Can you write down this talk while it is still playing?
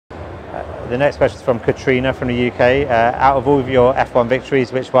The next question is from Katrina from the UK. Out of all of your F1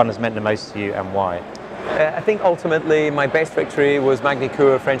 victories, which one has meant the most to you and why? I think ultimately my best victory was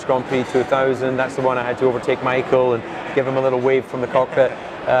Magny-Cours French Grand Prix 2000. That's the one I had to overtake Michael and give him a little wave from the cockpit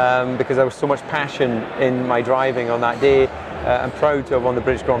because there was so much passion in my driving on that day. I'm proud to have won the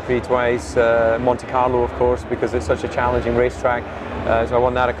British Grand Prix twice, Monte Carlo of course, because it's such a challenging racetrack. So I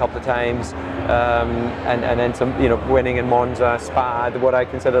won that a couple of times, and then some, winning in Monza, Spa, what I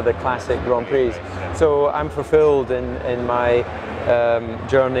consider the classic Grand Prix. So I'm fulfilled in my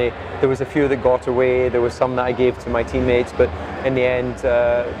journey. There was a few that got away, there was some that I gave to my teammates, but in the end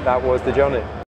that was the journey.